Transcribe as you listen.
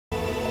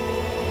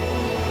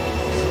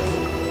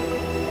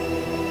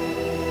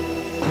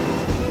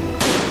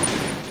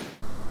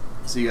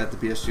So you got the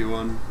PSG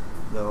one?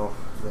 No,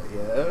 not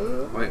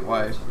yet. Wait,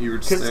 why? You were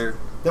just there.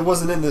 That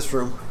wasn't in this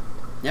room.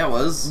 Yeah, it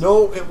was.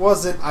 No, it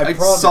wasn't. I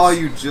promise. saw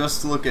you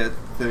just look at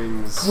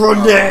things.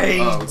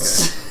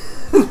 Grenades!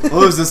 Oh, okay.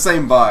 Well, it was the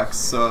same box,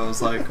 so I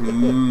was like,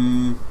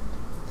 I'm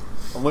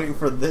waiting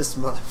for this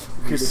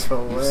motherfucker to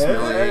go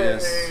away.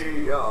 Yes.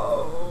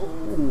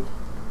 Yo.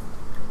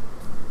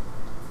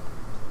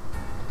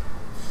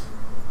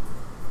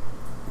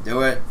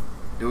 Do it.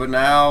 Do it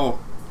now.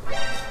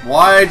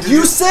 Why did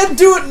you said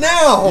do it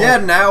now! Yeah,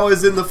 now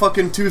is in the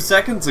fucking 2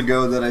 seconds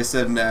ago that I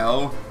said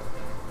now.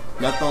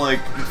 Not the,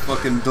 like,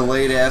 fucking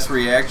delayed-ass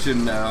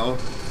reaction now.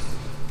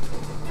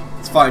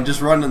 It's fine,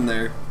 just run in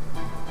there.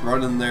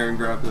 Run in there and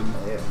grab them.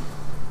 I am.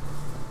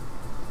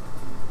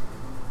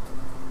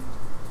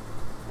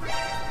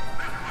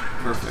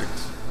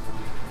 Perfect.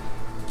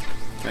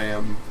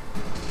 Bam.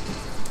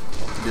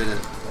 Did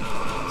it.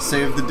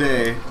 Saved the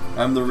day.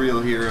 I'm the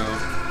real hero.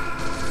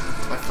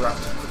 I forgot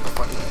to put the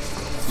fucking...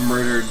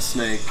 Murdered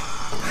Snake.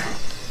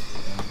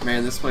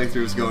 Man, this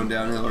playthrough is going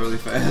downhill really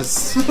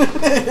fast.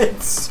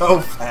 It's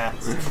so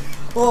fast.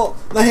 Well,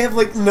 they have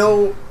like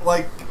no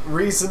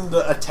reason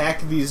to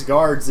attack these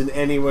guards in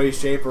any way,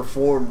 shape, or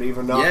form to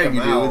even knock them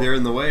out. Yeah, you do. They're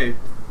in the way.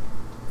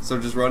 So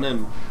just run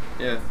in.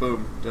 Yeah,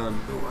 boom, done.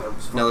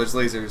 Now there's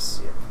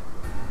lasers. Yeah.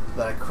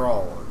 That I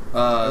crawl on.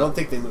 I don't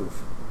think they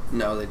move.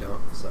 No, they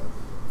don't. So.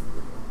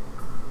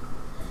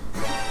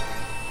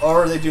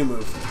 Or they do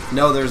move.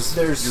 No, there's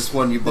just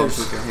one you bump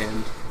with your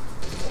hand.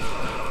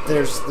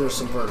 There's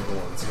some vertical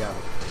ones. Got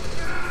it.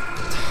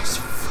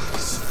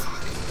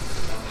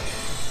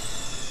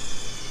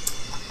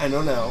 I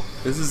don't know.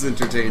 This is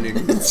entertaining.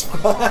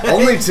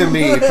 Only to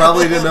me,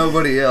 probably to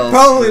nobody else.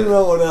 Probably to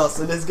no one else,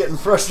 and it's getting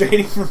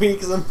frustrating for me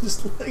because I'm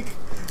just like,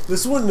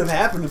 this wouldn't have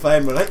happened if I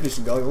had my night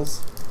vision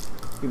goggles.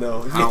 You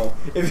know,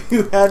 if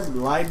you hadn't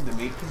lied to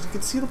me, because you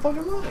could see the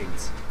fucking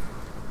lines.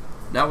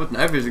 Not with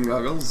night vision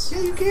goggles.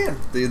 Yeah, you can.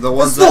 The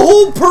ones That's the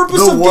whole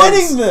purpose of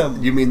getting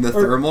them. You mean the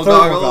thermal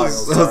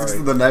goggles?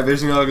 goggles? The night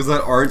vision goggles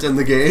that aren't in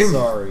the game?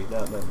 Sorry,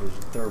 not night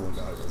vision. Thermal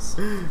goggles.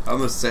 I'm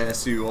gonna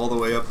sass you all the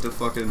way up to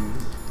fucking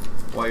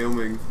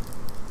Wyoming.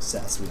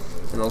 Sass me.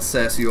 And I'll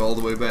sass you all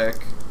the way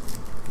back.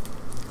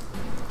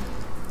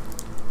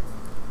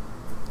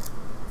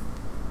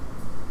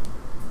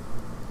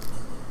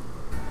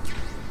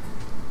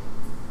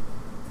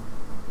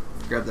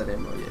 Grab that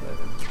ammo, yeah.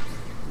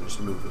 I'm just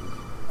moving.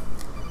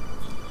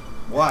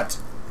 What?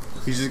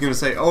 He's just gonna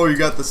say, "Oh, you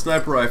got the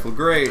sniper rifle,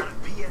 great."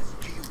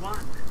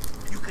 PSG-1.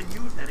 You can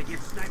use that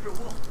against Sniper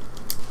Wolf.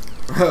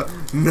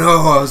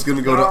 No, I was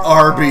gonna go to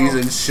Arby's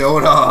and show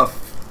it off.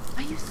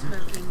 Are you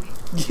smoking?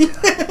 Did you know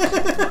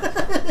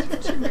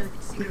that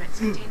cigarettes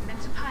contain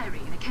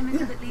benzopyrene, a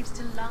chemical that leads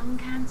to lung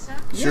cancer?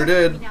 Sure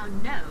did. We now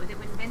know that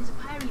when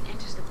benzopyrene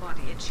enters the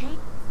body, it changes.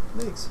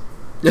 Thanks.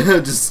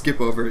 Just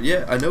skip over it.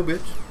 Yeah, I know, bitch.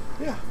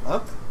 Yeah.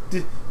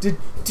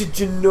 Did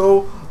you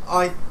know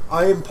I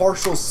am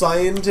partial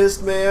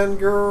scientist, man,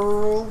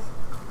 girl?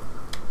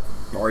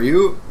 Are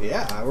you?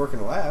 Yeah, I work in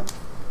a lab.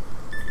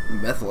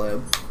 Meth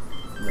lab.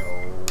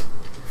 No.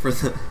 For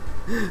the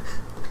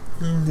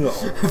No.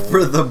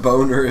 for the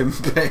boner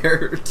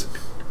impaired.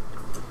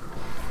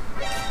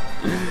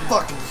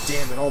 Fucking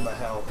damn it, all the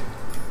hell.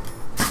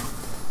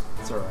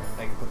 It's alright,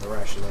 I can put the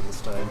ration on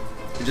this time.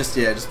 Just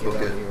book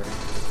Get out it. of here.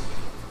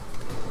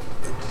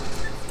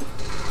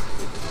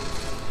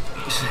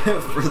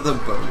 For the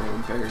boner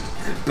impaired.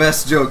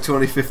 Best joke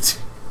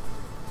 2015.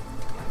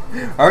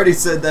 I already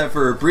said that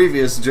for a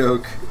previous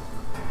joke.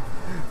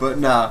 But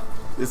nah,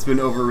 it's been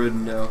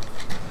overridden now.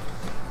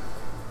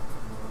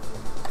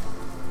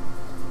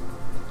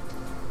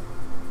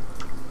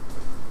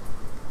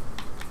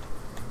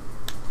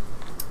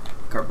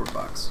 Cardboard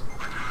box.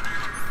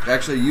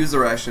 Actually, use the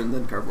ration,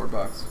 then cardboard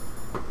box.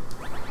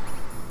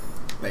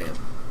 Bam.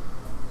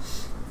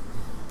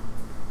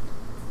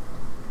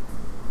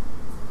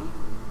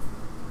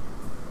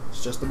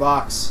 It's just a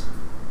box.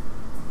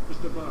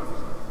 Just a box.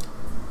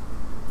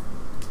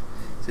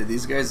 See,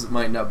 these guys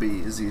might not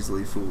be as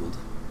easily fooled.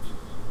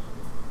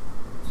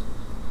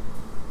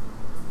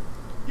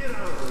 Get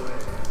out of the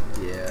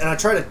way. Yeah. And I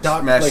try to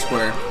dodge Smash like,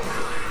 square.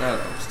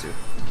 No, just two.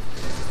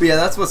 But yeah,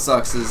 that's what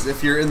sucks is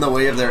if you're in the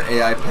way of their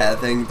AI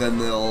pathing, then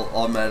they'll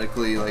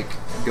automatically like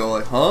go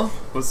like, huh?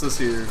 What's this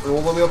here? It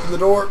won't let me open the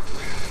door.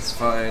 It's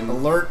fine.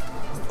 Alert!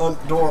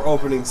 Door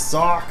opening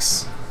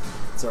sucks.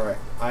 It's alright.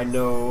 I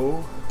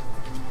know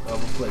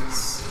of a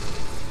place.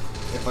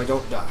 If I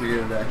don't die, You're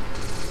gonna die. I am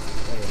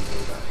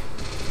gonna die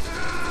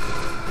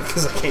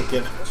because I can't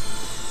get it.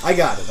 I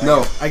got it.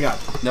 I got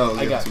it. No, I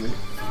give got it to it. me.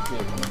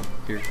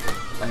 Here,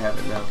 I have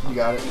it now. You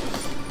got it.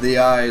 The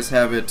eyes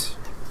have it.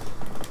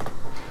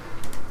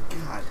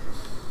 God.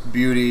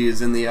 Beauty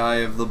is in the eye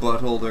of the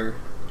butt holder.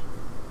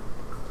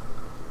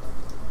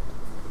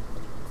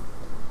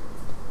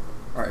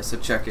 Alright, so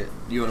check it.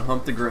 You want to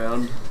hump the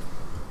ground.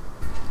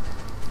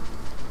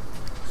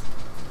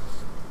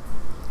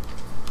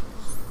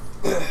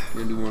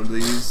 Gonna do one of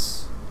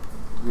these.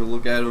 Gonna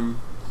look at him.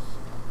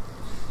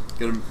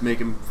 Gonna make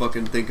him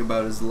fucking think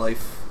about his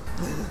life.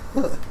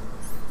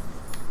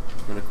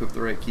 and equip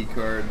the right key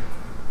card.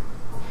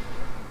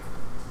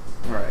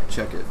 Alright,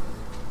 check it.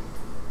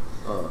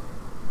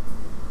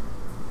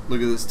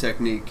 Look at this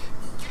technique.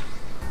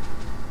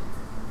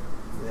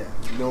 Yeah,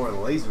 you know where the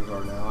lasers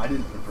are now. I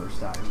didn't the first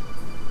time.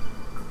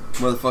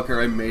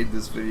 Motherfucker, I made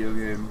this video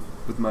game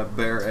with my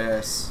bare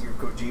ass. You're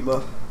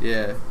Kojima?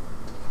 Yeah.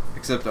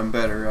 Except I'm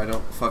better. I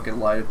don't fucking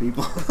lie to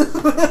people.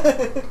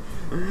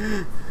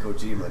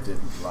 Kojima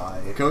didn't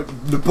lie.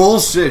 The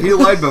bullshit! He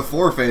lied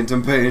before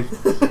Phantom Pain.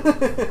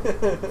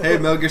 Hey,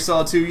 Metal Gear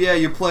Solid 2, yeah,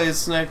 you play as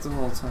Snake the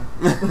whole time.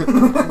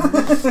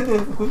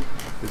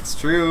 It's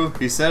true.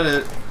 He said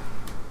it.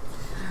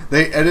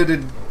 They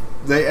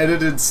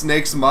edited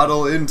Snake's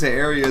model into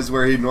areas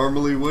where he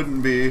normally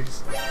wouldn't be.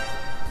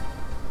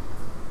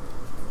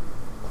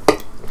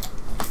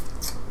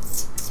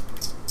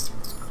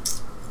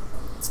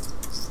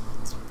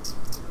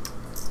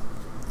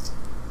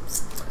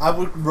 I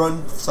would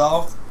run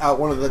south out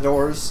one of the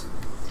doors,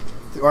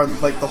 or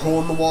like the hole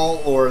in the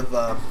wall, or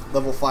the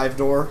level 5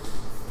 door,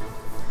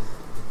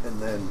 and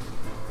then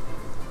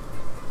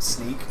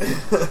sneak.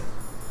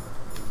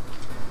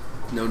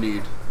 No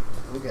need.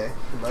 Okay,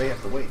 well, now you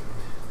have to wait.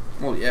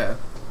 Well, yeah.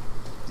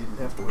 You didn't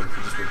have to wait,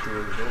 you just went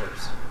through the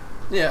doors.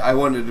 Yeah, I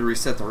wanted to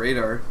reset the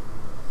radar.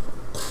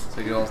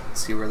 So you can all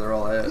see where they're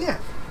all at. Yeah,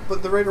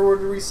 but the radar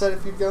would reset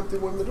if you'd gone through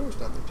one of the doors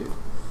down there too.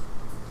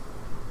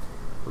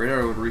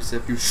 Radar would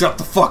reset if you shut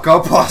the fuck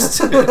up,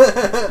 Austin.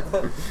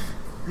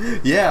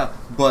 Yeah,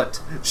 but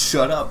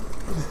shut up.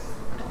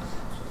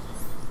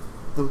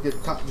 They'll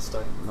get caught this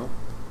time. Nope.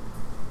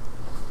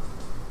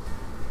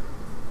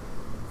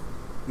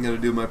 I'm gonna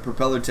do my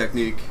propeller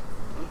technique.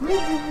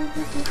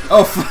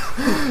 Oh,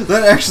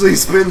 that actually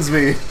spins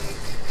me.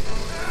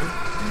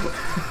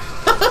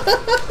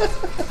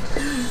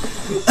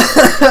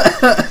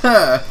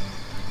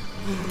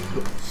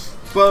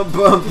 Bum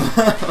bum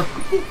bum.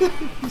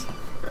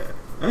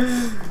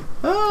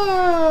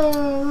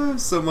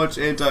 So much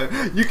anti.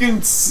 You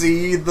can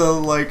see the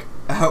like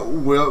how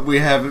well we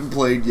haven't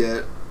played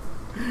yet,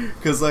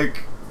 because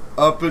like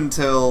up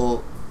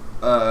until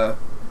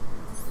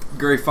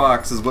Gray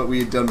Fox is what we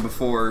had done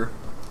before.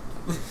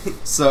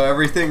 So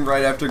everything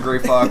right after Gray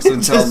Fox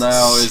until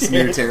now is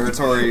new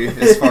territory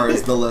as far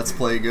as the Let's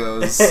Play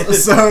goes.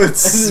 So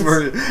it's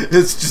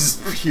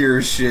just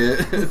pure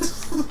shit.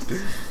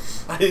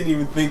 I didn't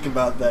even think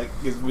about that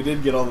because we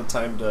did get all the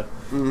time to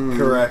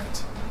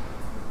correct.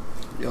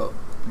 Yup,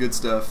 good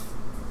stuff.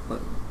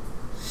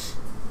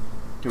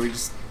 Can we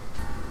just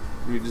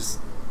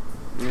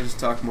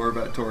talk more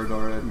about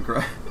Toradora and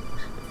cry?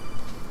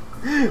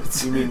 You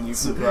mean you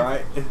can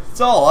cry?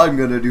 It's all I'm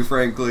gonna do,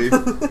 frankly.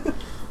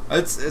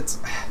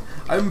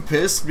 I'm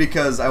pissed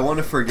because I want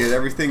to forget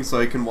everything so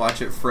I can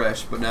watch it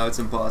fresh, but now it's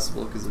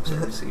impossible because I've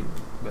already seen it.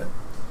 But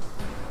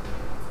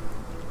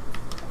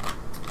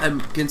I'm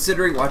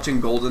considering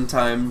watching Golden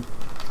Time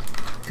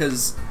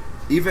because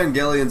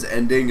Evangelion's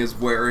ending is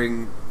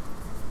wearing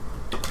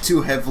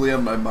too heavily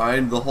on my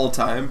mind the whole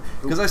time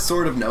because I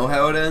sort of know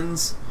how it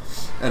ends,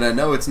 and I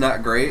know it's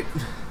not great.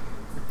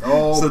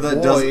 Oh, so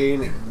that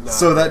boy,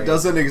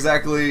 doesn't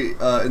exactly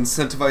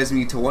incentivize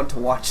me to want to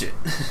watch it.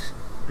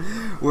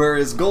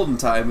 Whereas Golden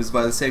Time is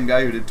by the same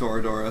guy who did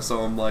Toradora,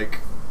 so I'm like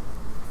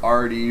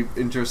already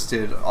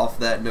interested off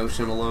that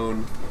notion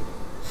alone.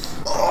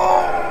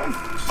 Oh,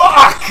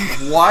 fuck!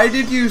 Why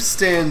did you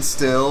stand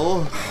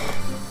still?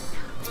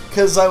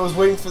 Because I was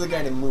waiting for the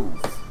guy to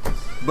move.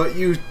 But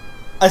you...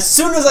 As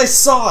soon as I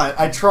saw it,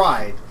 I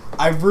tried.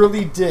 I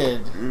really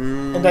did.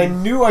 And I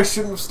knew I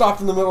shouldn't have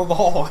stopped in the middle of the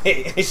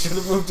hallway. I should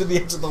have moved to the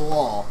edge of the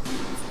wall.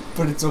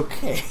 But it's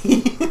okay.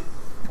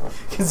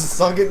 Because it's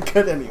all getting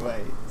cut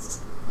anyways.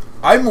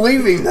 I'm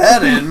leaving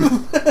that in.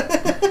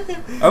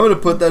 I'm gonna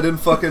put that in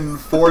fucking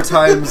 4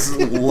 times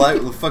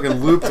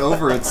fucking looped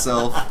over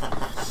itself.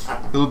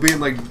 It'll be in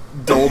like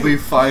Dolby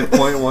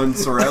 5.1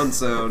 surround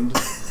sound.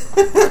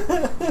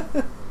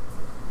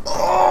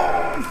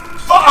 Oh,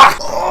 fuck!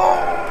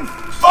 Oh,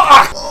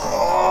 fuck!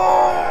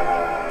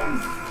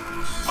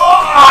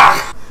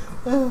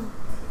 Oh,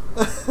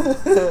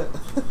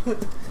 fuck!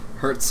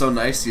 Hurts so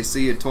nice you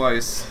see it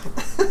twice.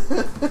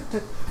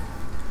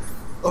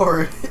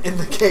 Or, in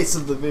the case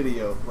of the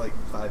video, like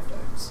 5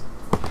 times.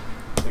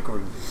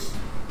 According to you.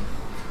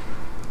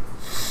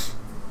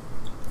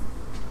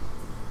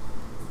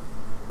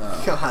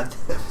 God,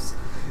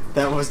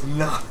 that was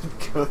not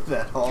good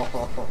at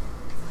all.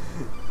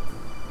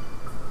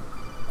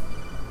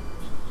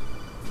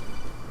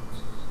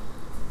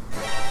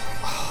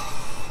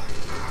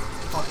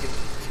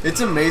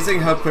 It's amazing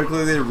how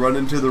quickly they run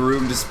into the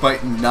room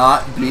despite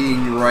not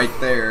being right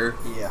there.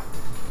 Yeah.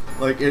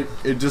 Like,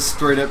 it just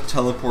straight up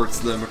teleports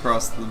them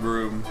across the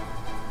room.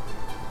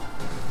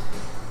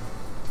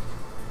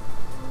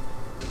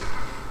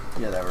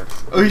 Yeah, that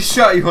works. Oh, he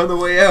shot you on the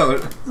way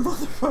out!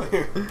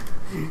 Motherfucker.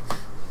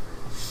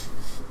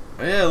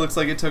 Yeah, it looks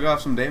like it took off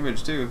some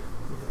damage, too.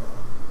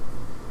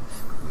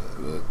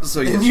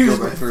 So you And have to use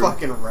go my back through.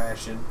 fucking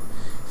ration.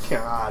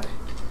 God.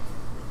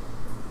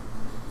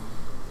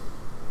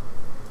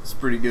 It's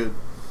pretty good.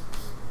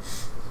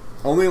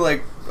 Only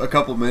like a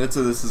couple minutes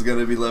of this is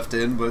gonna be left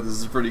in, but this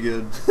is pretty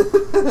good.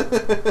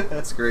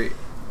 That's great.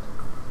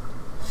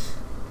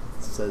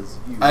 Says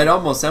you. I'd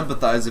almost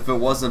empathize if it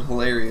wasn't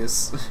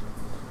hilarious.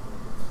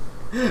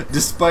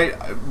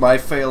 Despite my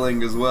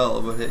failing as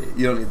well, but hey,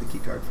 you don't need the key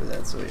card for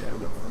that, so yeah.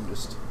 No, I'm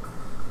just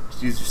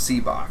Use your C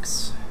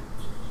box.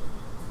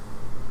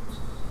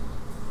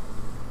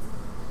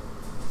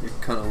 Your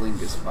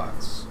cunnilingus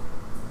box.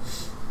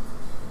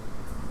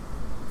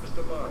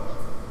 Mr. Bond.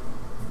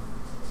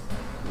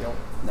 Yep.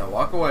 Now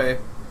walk away.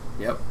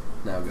 Yep.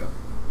 Now go.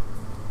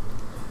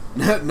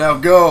 Now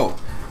go!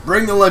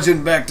 Bring the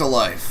legend back to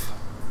life.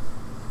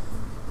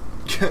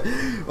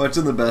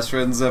 Watching the Best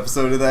Friends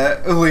episode of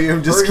that,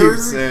 Liam just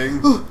keeps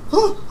saying,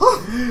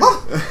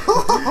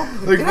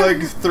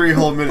 like 3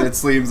 whole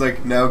minutes. Liam's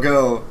like, now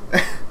go,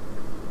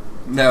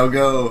 now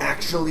go.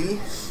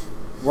 Actually,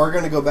 we're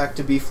gonna go back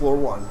to B floor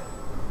 1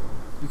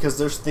 because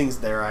there's things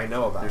there I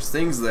know about. There's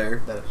things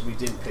there that we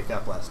didn't pick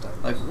up last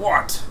time. like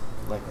what?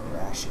 Like a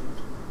ration.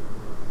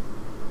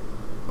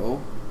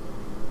 Oh.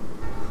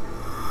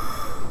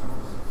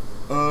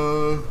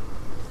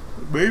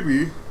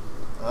 Maybe.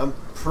 I'm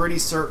pretty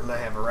certain I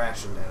have a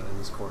ration down in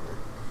this corner.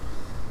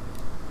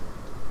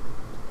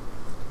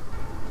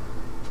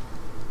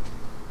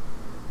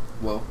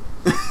 Whoa.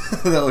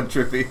 That looked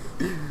trippy.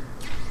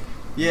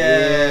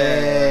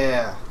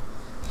 Yeah.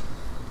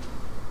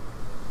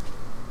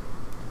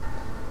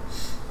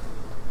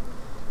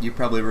 You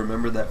probably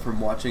remember that from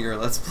watching our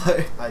Let's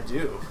Play. I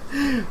do.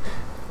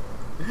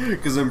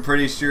 Because I'm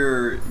pretty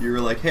sure you were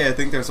like, hey, I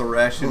think there's a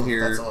ration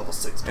here. That's a level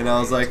 6. And I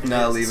was like,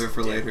 nah, Yes. leave it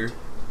for Damn. later.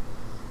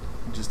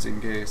 Just in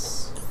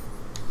case.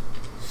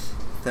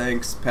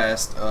 Thanks,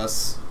 past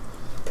us.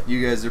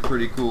 You guys are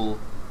pretty cool.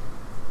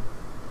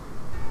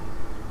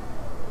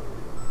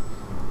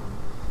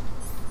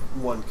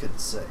 One could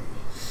say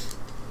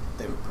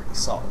they were pretty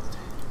solid.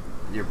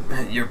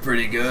 You're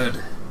pretty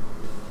good.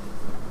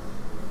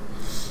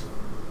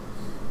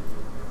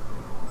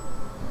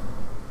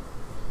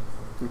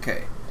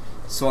 Okay,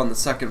 so on the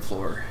second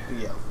floor,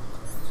 Yeah.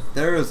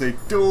 there is a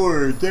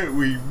door that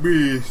we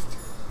missed.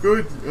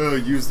 Good.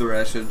 Use the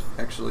ration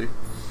actually,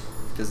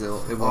 because it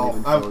won't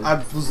even. Fill I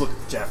was looking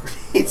for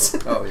Japanese.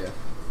 Oh yeah.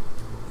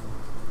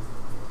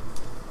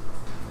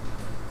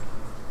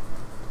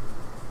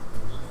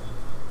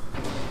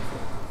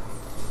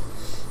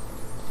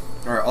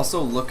 Alright,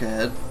 also look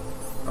ahead.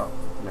 Oh,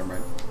 never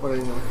mind. What do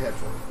you look ahead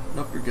for?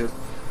 Nope, you're good.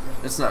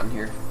 It's not in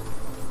here.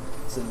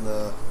 It's in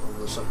the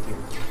something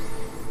here.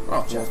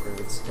 Oh, Jeff well.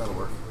 It's gotta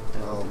work.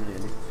 Oh,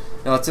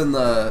 no, it's in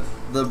the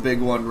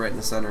big one right in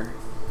the center.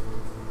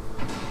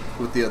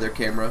 With the other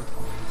camera.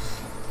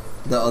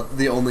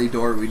 The only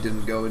door we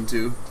didn't go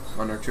into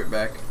on our trip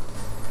back.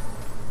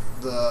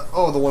 The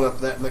one up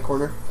that in the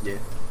corner. Yeah.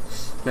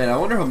 Man, I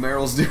wonder how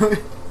Meryl's doing.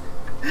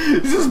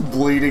 He's just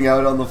bleeding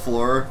out on the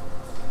floor.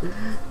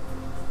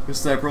 The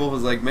Sniper Wolf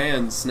was like,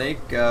 man, Snake,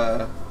 he's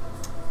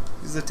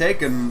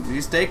taking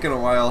a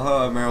while,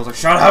 huh? Meryl's like,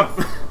 shut up!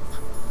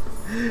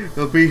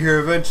 He'll be here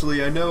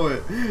eventually, I know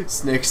it.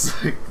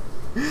 Snake's like,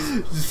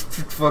 just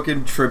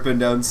fucking tripping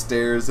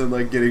downstairs and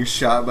like getting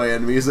shot by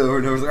enemies over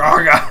and over. He's like,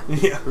 oh god!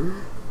 Yeah.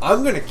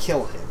 I'm gonna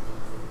kill him,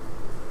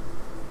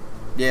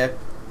 Yeah.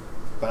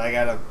 but I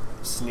gotta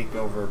sneak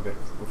over a bit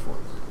before.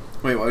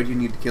 Wait, why would you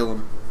need to kill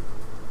him?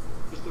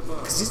 Mr. Bond.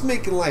 Because he's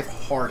making life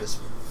hard as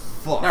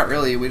fuck. Not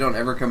really, we don't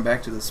ever come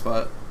back to this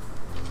spot.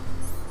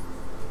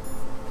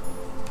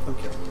 I'm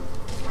killing him.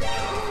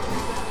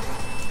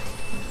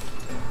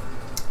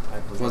 I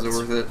believe Was it that's-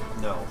 worth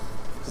it? No.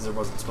 Because there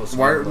wasn't supposed to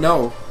Why? be.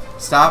 No.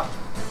 Stop.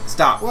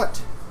 Stop.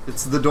 What?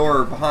 It's the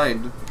door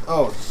behind.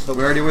 Oh, We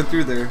already went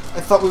through there.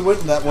 I thought we went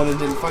in that one and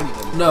didn't find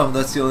it in. No,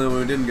 that's the only one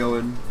we didn't go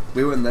in.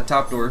 We went in that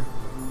top door.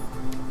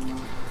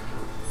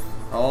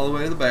 All the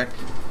way to the back.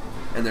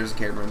 And there's a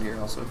camera in here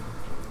also.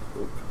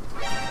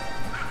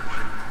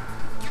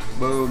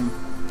 Boom.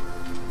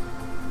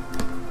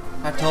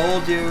 I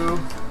told you.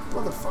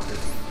 Motherfucker.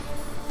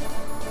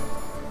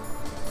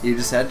 You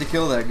just had to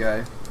kill that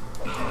guy.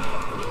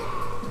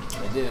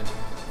 I did.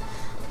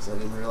 Because I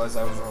didn't realize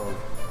I was wrong.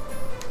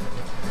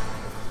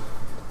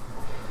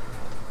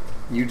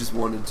 You just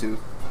wanted to.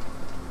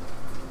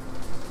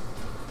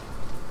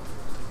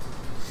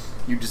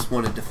 You just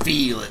wanted to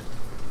feel it.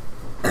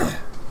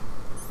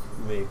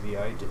 Maybe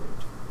I did.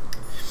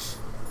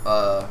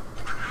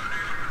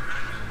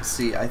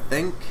 See, I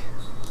think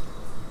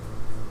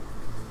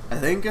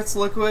it's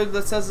Liquid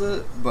that says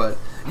it, but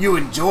you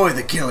enjoy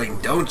the killing,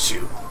 don't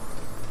you?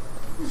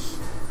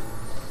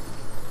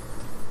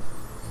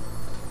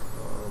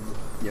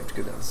 You have to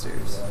go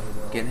downstairs. Yeah, I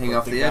know. Can't hang But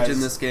off the edge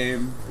in this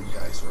game. The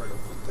guy's right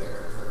over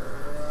there.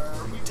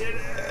 We did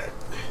it!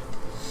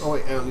 Oh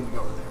wait, I don't need to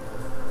go in there.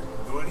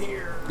 Go in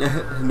here.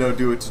 No,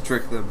 do it to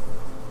trick them.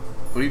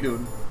 What are you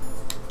doing?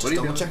 Just What are you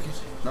double doing? check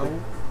it.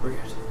 No. We're good.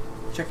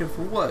 Checking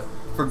for what?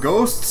 For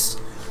ghosts?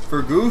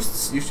 For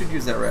ghosts? You should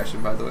use that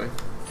ration, by the way.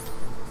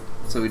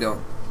 So we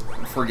don't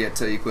forget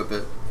to equip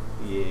it.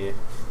 Yeah.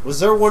 Was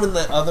there one in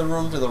that other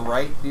room to the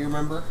right? Do you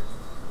remember?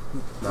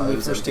 No, the it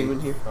was first empty. team in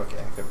here? Okay,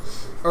 I could.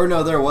 Or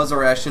no, there was a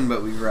ration,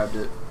 but we grabbed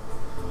it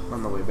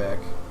on the way back.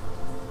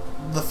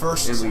 The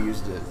first. And we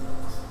used it.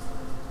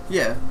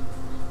 Yeah.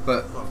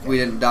 But Okay. we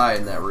didn't die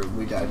in that room.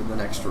 We died in the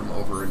next room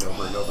over and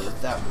over and over.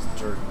 That was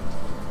dirty.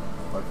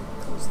 Fucking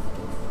close the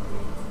door.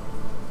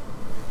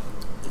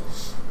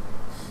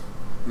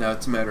 Now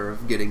it's a matter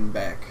of getting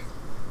back.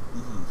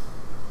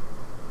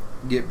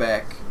 Mm-hmm. Get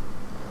back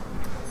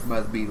by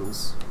the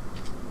Beatles.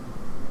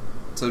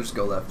 So just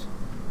go left.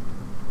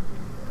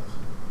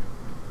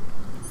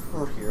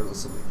 Or here,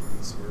 this will make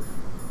it easier.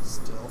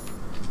 Still.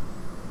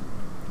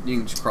 You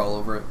can just crawl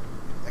over it.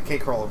 I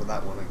can't crawl over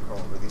that one, I can crawl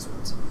over these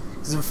ones.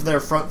 Because if they're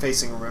front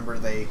facing, remember,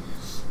 they.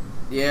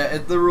 Yeah,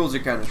 the rules are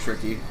kind of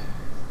tricky.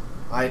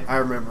 I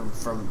remember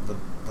from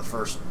the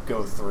first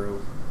go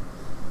through.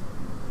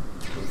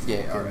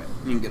 Yeah, alright.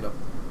 You can get up.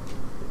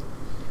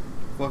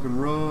 Fucking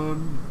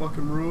run,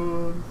 fucking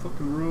run,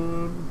 fucking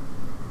run.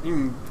 You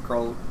can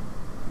crawl.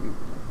 You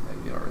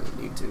don't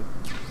really need to.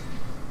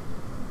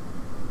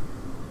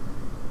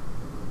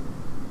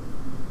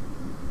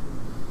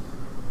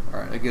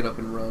 Alright, I get up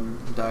and run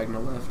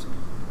diagonal left.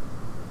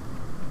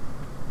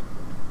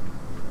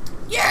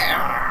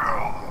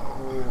 Yeah!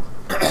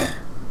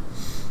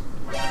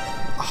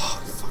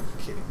 Oh, you're fucking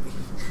kidding me.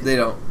 They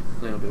don't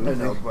do I anything.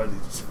 know, but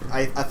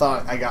I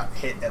thought I got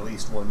hit at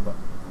least one by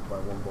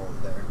one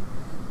bullet there.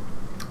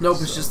 Nope,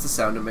 So. it's just the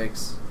sound it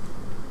makes.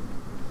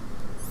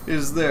 It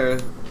is there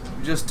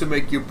just to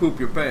make you poop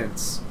your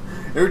pants.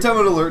 Every time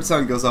an alert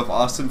sound goes off,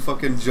 Austin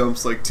fucking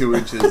jumps like 2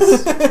 inches.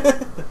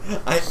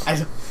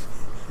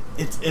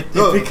 It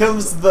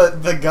becomes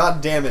the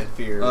goddamn it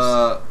fears.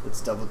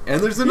 It's double.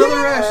 And there's another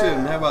Yeah!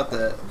 ration. How about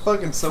that?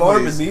 Fucking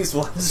Somebody's- farming these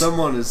ones.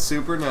 Someone is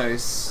super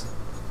nice.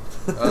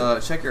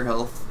 Check your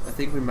health. I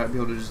think we might be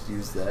able to just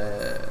use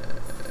that.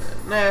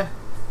 Nah.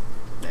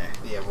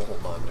 Yeah, we'll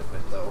hold on to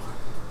it though.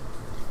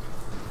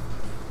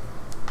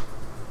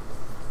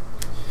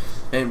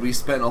 And we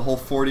spent a whole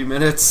 40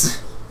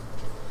 minutes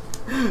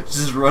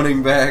just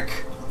running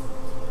back.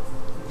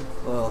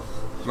 Well,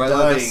 Might let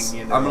dying, this-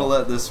 you know. I'm gonna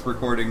let this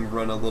recording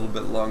run a little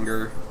bit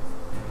longer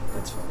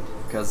That's fine.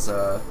 because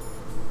Oh,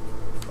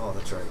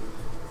 that's right.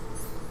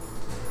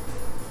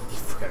 You're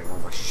forgetting where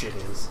my shit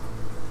is.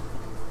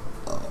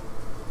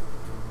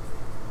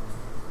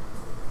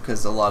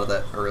 a lot of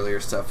that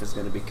earlier stuff is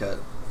gonna be cut.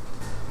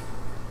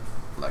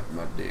 Like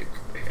my dick.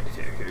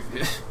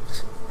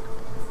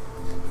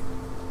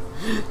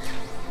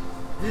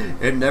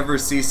 It never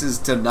ceases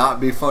to not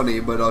be funny,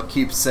 but I'll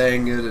keep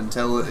saying it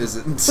until it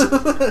isn't.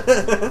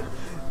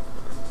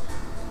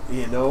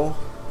 You know,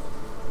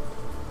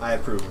 I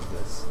approve of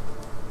this.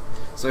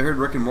 So I heard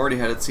Rick and Morty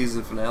had its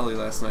season finale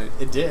last night.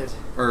 It did.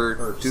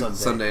 Or Sunday.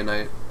 Sunday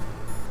night.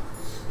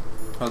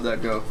 How'd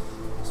that go?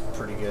 It's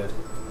pretty good.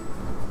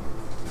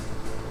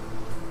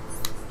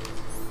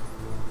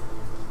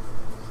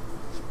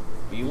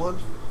 B1?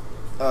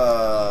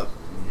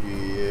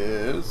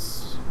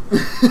 Yes.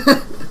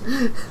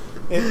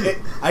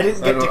 I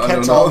didn't get to I don't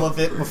catch know. all of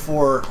it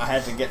before I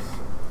had to get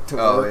to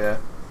work. Oh yeah.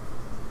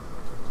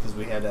 Because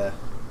we had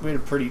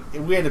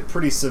a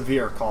pretty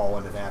severe call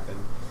when it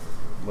happened,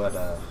 but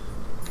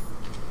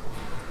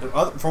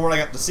from what I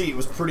got to see, it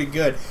was pretty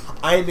good.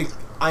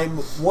 I'm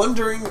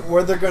wondering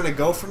where they're gonna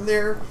go from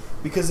there,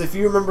 because if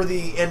you remember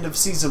the end of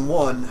season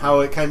 1, how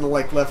it kind of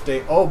like left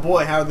a oh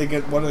boy,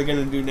 what are they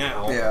gonna do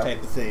now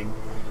type of thing.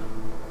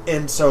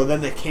 And so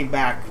then they came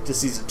back to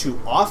season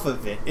 2 off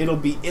of it. It'll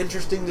be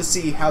interesting to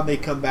see how they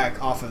come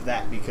back off of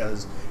that,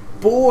 because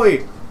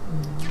boy,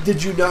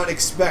 did you not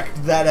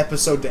expect that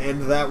episode to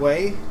end that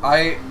way?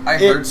 I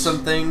heard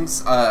some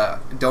things.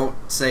 Don't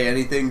say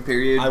anything,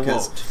 period. I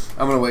Because won't.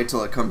 I'm gonna wait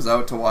till it comes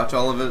out to watch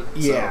all of it.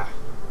 Yeah.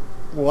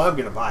 Well, I'm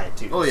gonna buy it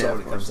too. Oh, yeah, so of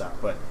when it comes course.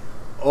 out. But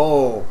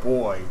oh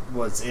boy,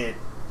 was it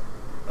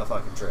a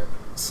fucking trip.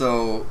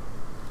 So,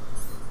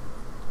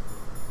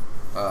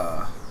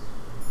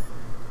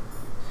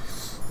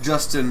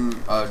 Justin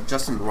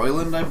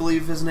Roiland, I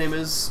believe his name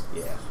is,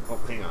 Yeah. Oh,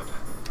 hang on.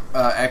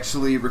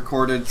 actually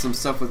recorded some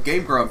stuff with Game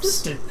This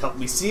Grumps. didn't help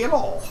me see at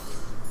all.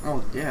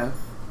 Oh yeah.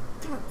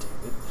 God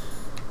damn it.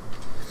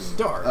 It's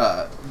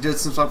dark. Did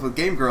some stuff with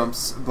Game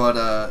Grumps,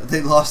 but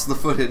they lost the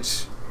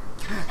footage.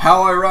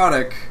 How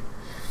ironic.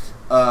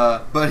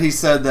 But he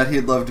said that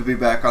he'd love to be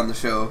back on the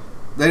show.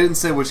 They didn't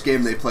say which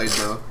game they played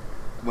though.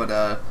 But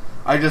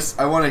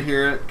I want to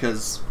hear it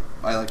because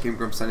I like Game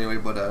Grumps anyway.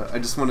 But I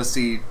just want to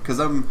see, because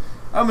I'm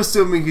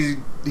assuming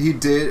he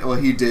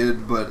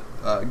did, but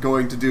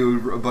going to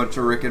do a bunch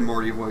of Rick and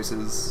Morty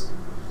voices,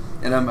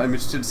 and I'm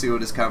interested to see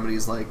what his comedy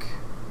is like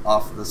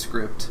off the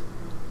script.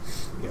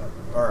 Yeah.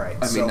 All right. I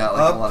mean, so not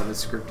like up a lot of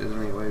it's scripted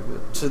anyway,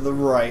 but to the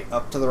right,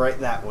 up to the right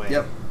that way.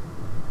 yep.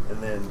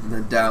 And then And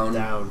then down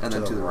and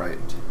then to to the right.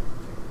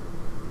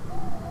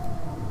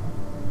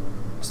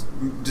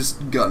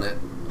 Just gun it.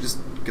 Just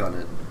gun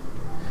it.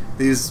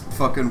 These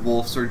fucking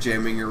wolves are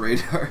jamming your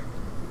radar.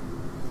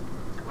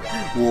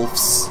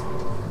 Wolves.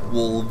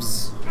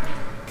 Wolves.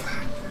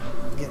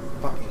 I'm getting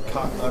fucking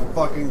caught on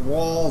fucking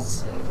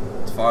walls.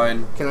 It's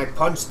fine. Can I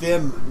punch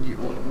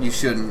them? You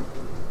shouldn't.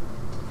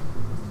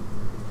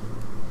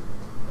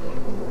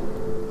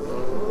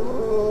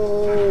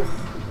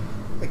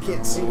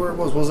 can't see where it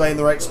was. Was I in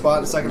the right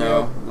spot a second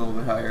No, ago? a little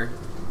bit higher.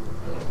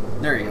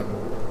 There you go.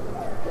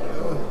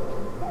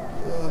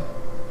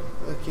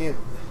 I can't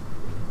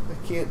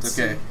It's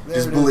see. okay. There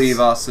Just it believe, is.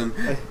 Austin.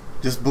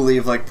 Just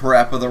believe like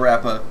Parappa the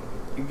Rappa.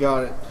 You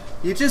got it.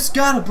 You just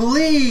gotta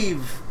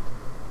believe!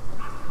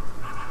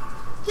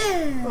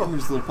 Yeah! Oh.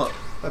 There's a little pup.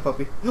 Hi,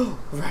 puppy.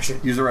 Ration.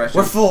 Use a ration.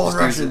 We're full on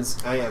Just use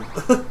rations. I am.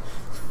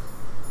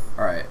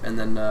 Alright, and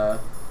then, yeah.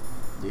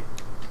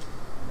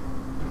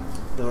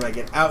 Then when I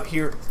get out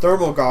here,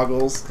 thermal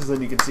goggles, because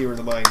then you can see where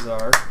the mines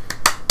are.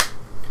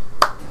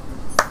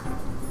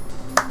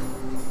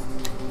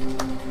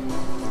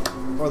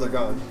 Or they're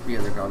gone.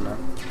 Yeah, they're gone now.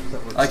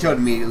 That works. I like how it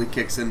immediately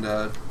kicks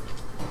into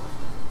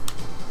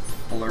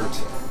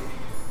alert.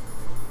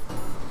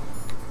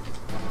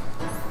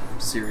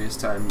 Serious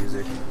time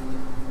music.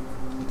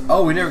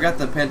 Oh, we never got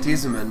the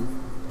Pantizamin.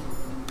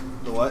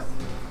 The what?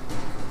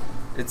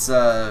 It's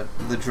the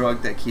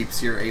drug that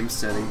keeps your aim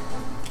steady.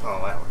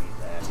 Oh, I don't need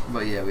that.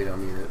 But yeah, we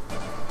don't need it.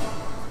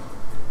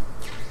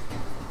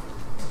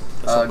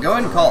 That's Go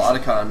ahead and call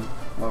Otacon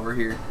while we're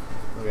here.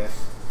 Okay.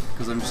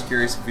 Because I'm just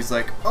curious if he's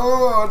like,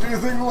 oh, do you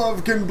think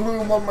love can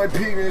bloom on my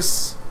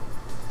penis?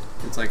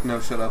 It's like,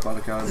 no, shut up,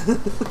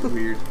 Otacon.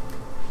 Weird.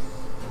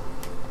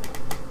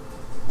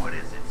 What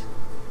is it?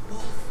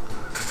 Wolf.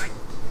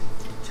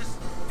 Just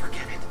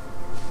forget it.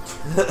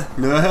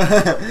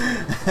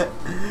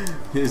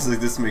 He's like,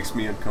 this makes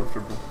me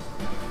uncomfortable.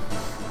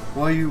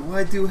 Why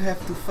do you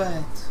have to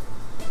fight?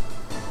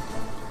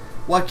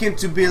 Why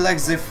can't you be like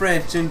the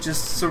French and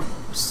just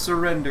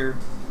surrender?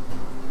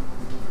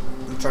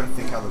 I'm trying to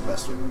think how the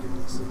best way to do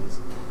this is.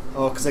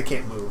 Oh, because I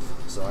can't move,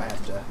 so I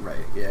have to.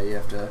 Right, yeah, you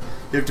have to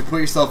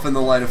put yourself in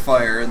the line of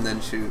fire and then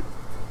shoot.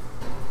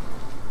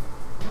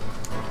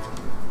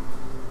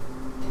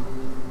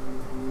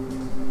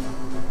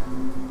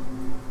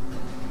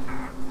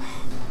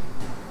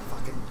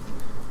 Fucking.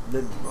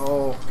 Then,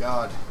 oh,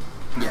 God.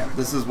 Yeah,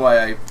 this is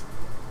why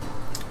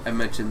I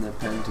mentioned the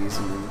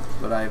Pantizamin,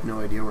 but I have no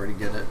idea where to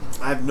get it.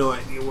 I have no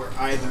idea where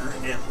either,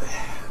 and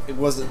it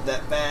wasn't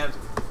that bad.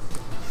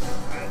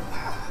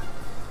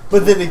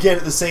 But then again,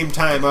 at the same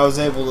time, I was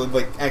able to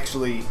like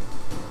actually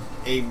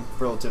aim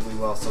relatively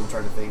well. So I'm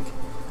trying to think.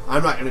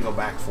 I'm not gonna go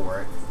back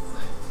for it.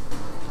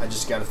 I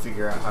just got to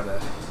figure out how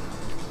to.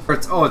 Or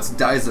it's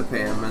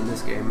diazepam in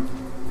this game.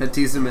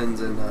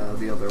 Pantizamin's and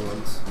the other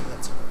ones.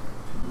 That's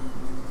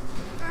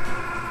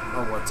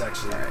oh, what's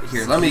actually Alright,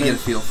 here, let me get a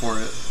feel for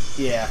it.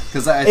 Yeah,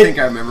 Because I think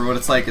I remember what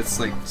it's like. It's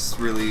like just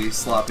really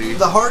sloppy.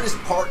 the hardest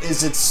part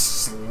is it's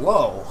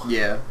slow.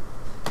 Yeah.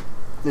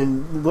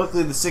 And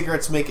luckily the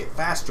cigarettes make it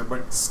faster, but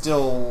it's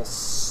still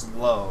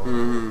slow.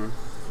 Mm-hmm.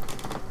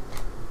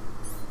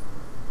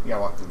 You gotta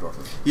walk through the door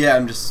first. Yeah,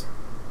 I'm just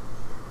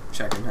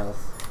checking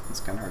health. It's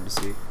kind of hard to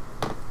see.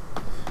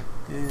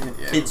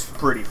 Yeah. It's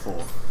pretty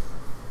full.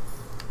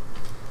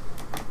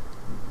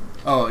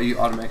 Oh, you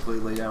automatically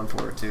lay down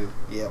for it too.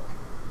 Yep.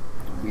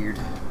 Weird.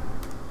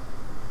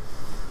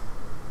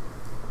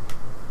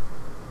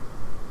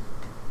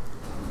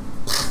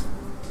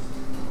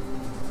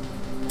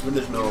 And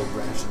there's no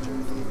rations or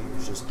anything.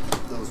 It's just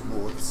those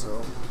bullets.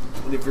 So,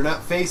 and if you're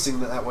not facing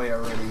that way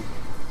already,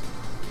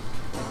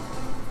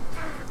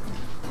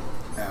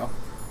 Ow.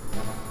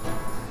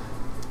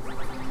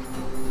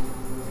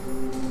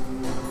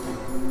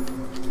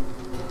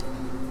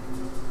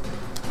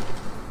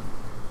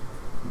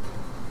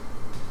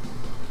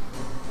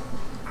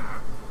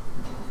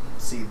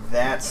 see,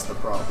 that's the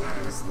problem.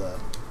 Is the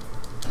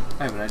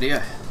I have an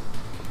idea.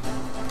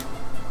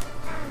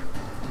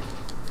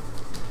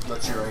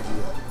 what's your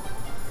idea?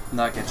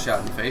 Not get shot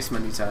in the face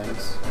many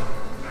times.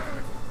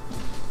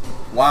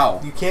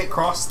 Wow. You can't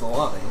cross the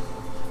line.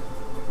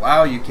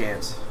 Wow, you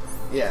can't.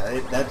 Yeah,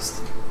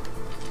 it's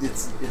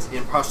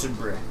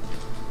impossible.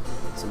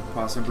 It's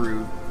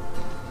impossible.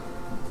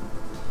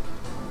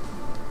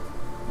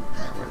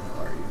 Where the hell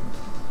are you?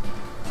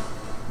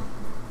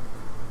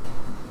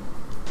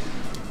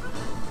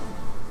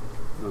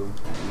 Boom.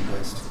 You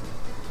missed.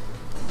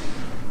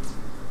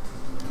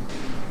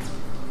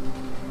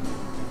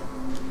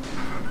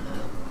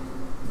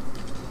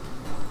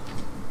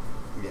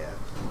 Yeah.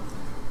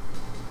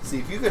 See,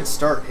 if you could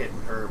start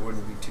hitting her, it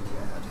wouldn't be too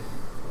bad.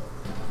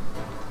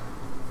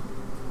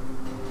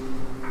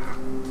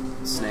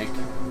 Snake.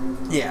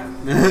 Yeah.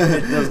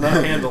 It does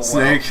not handle well.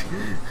 Snake.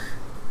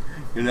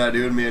 You're not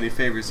doing me any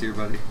favors here,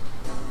 buddy.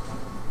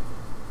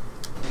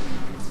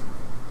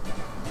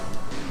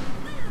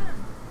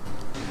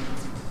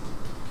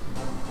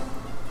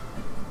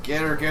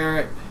 Get her,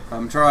 Garrett.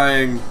 I'm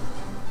trying.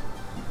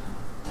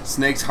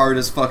 Snake's heart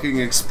is fucking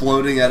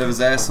exploding out of his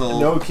asshole.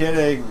 No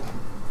kidding.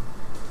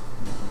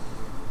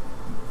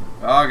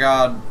 Oh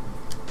god.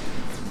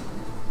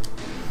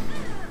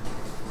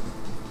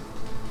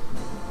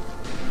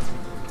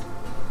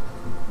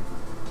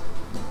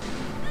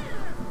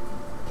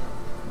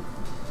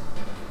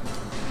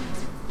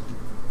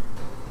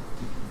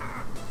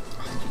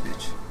 Oh, you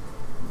bitch.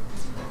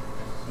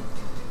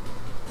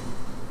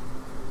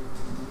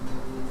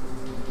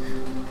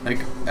 Like,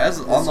 as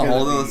on the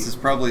whole though, this is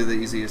probably the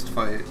easiest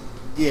fight.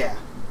 Yeah.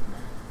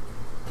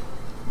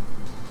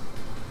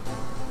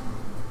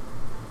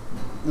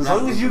 As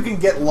long as you can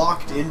get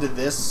locked into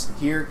this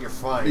here, you're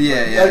fine.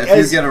 Yeah, But, yeah. like,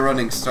 If you get a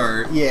running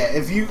start. Yeah,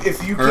 if you Or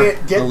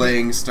can't get a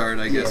laying start,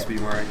 I guess, Yeah. to be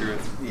more accurate.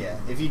 yeah,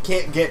 if you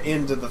can't get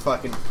into the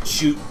fucking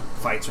shoot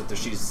fights with her,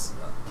 she's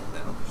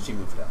no, she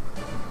moved up.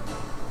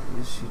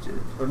 Yes, she did.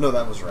 Or no,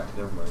 that was Rat.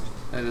 Never mind.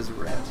 That is a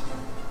rat.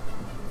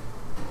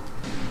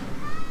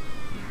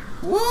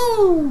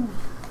 Woo!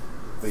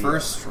 But yeah.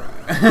 First try.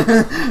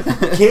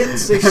 Can't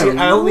say shit.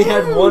 I only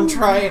had one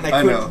try and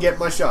I couldn't know. get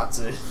my shots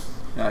in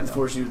I know.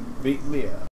 before she was beating me up.